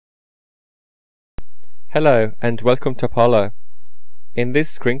Hello and welcome to Apollo. In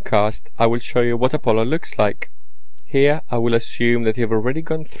this screencast I will show you what Apollo looks like. Here I will assume that you have already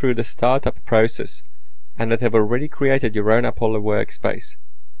gone through the startup process and that you have already created your own Apollo workspace.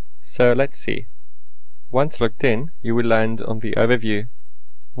 So let's see. Once logged in, you will land on the overview.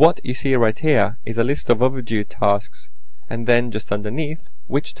 What you see right here is a list of overdue tasks, and then just underneath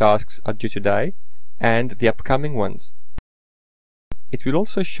which tasks are due today and the upcoming ones. It will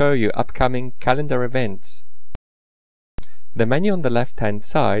also show you upcoming calendar events. The menu on the left-hand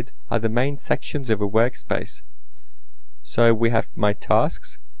side are the main sections of a workspace. So we have My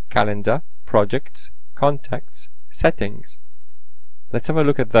Tasks, Calendar, Projects, Contacts, Settings. Let's have a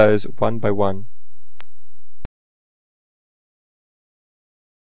look at those one by one.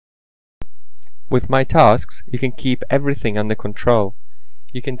 With My Tasks, you can keep everything under control.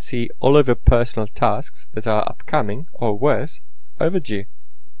 You can see all of your personal tasks that are upcoming, or worse, overdue.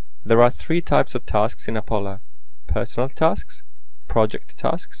 There are three types of tasks in Apollo: personal tasks, project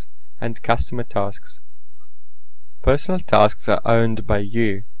tasks, and customer tasks. Personal tasks are owned by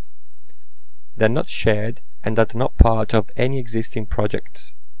you. They're not shared and are not part of any existing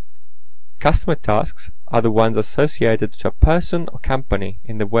projects. Customer tasks are the ones associated to a person or company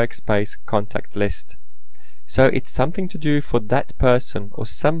in the workspace contact list. So it's something to do for that person or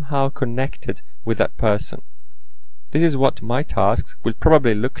somehow connected with that person. This is what My Tasks will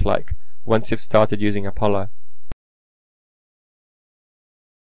probably look like once you've started using Apollo.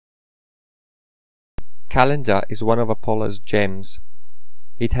 Calendar is one of Apollo's gems.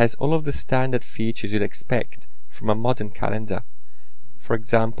 It has all of the standard features you'd expect from a modern calendar. For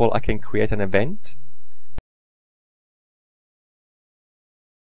example, I can create an event,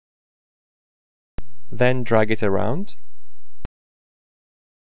 then drag it around,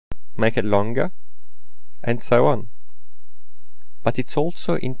 make it longer, and so on. But it's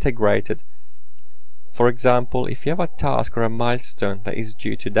also integrated. For example, if you have a task or a milestone that is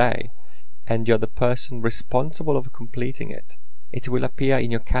due today, and you're the person responsible of completing it, it will appear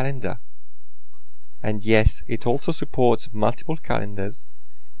in your calendar. And yes, it also supports multiple calendars.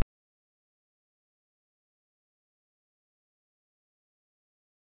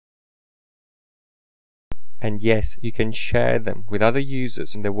 And yes, you can share them with other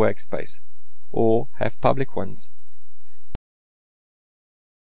users in the workspace, or have public ones.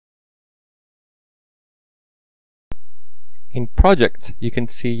 In Projects, you can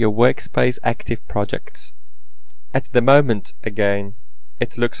see your workspace active projects. At the moment, again,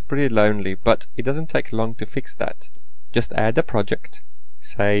 it looks pretty lonely, but it doesn't take long to fix that. Just add a project,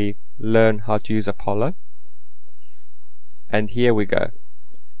 say Learn how to use Apollo, and here we go.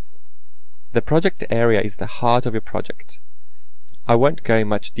 The project area is the heart of your project. I won't go in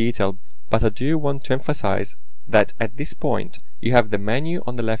much detail, but I do want to emphasize that at this point you have the menu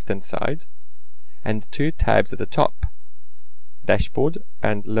on the left-hand side and two tabs at the top: Dashboard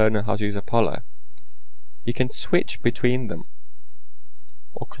and Learn how to use Apollo. You can switch between them,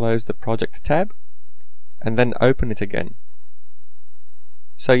 or close the project tab and then open it again.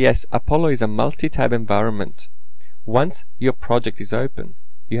 So yes, Apollo is a multi-tab environment. Once your project is open,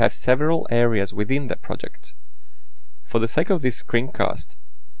 you have several areas within that project. For the sake of this screencast,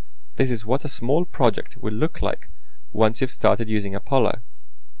 this is what a small project will look like once you've started using Apollo.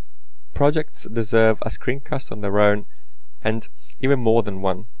 Projects deserve a screencast on their own, and even more than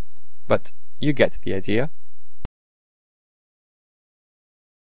one, but you get the idea.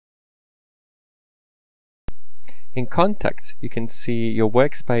 In Contacts, you can see your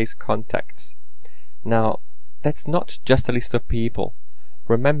workspace contacts. Now, that's not just a list of people.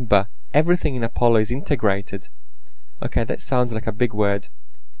 Remember, everything in Apollo is integrated. Okay, that sounds like a big word.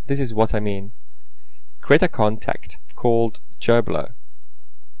 This is what I mean. Create a contact called Joe Blow.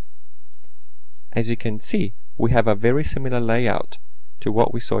 As you can see, we have a very similar layout to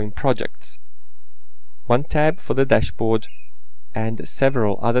what we saw in Projects. One tab for the dashboard and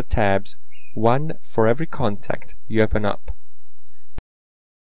several other tabs, one for every contact you open up.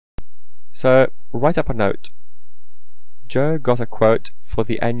 So write up a note. Joe got a quote for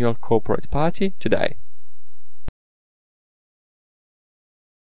the annual corporate party today.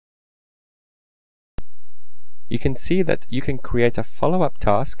 You can see that you can create a follow-up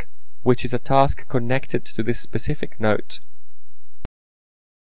task, which is a task connected to this specific note.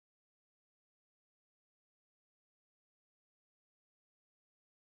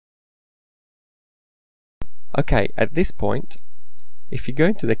 Okay, at this point, if you go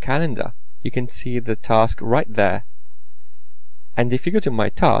into the calendar, you can see the task right there. And if you go to My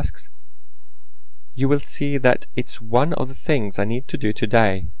Tasks, you will see that it's one of the things I need to do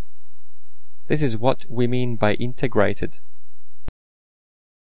today. This is what we mean by integrated.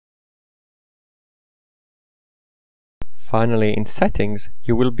 Finally, in Settings,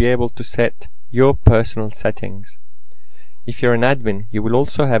 you will be able to set your personal settings. If you're an admin, you will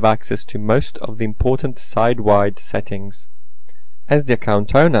also have access to most of the important site-wide settings. As the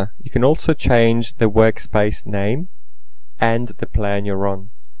account owner, you can also change the workspace name and the plan you're on.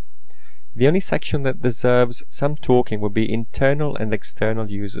 The only section that deserves some talking would be internal and external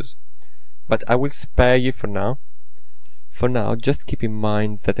users, but I will spare you for now. For now, just keep in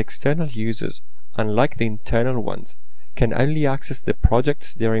mind that external users, unlike the internal ones, can only access the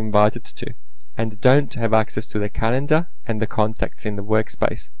projects they are invited to, and don't have access to the calendar and the contacts in the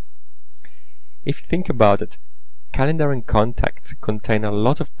workspace. If you think about it, calendar and contacts contain a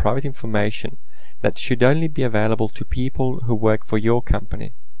lot of private information that should only be available to people who work for your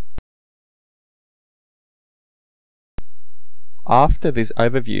company. After this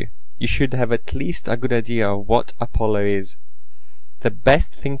overview, you should have at least a good idea of what Apollo is. The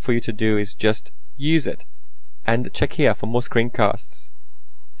best thing for you to do is just use it, and check here for more screencasts.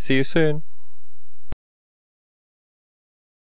 See you soon!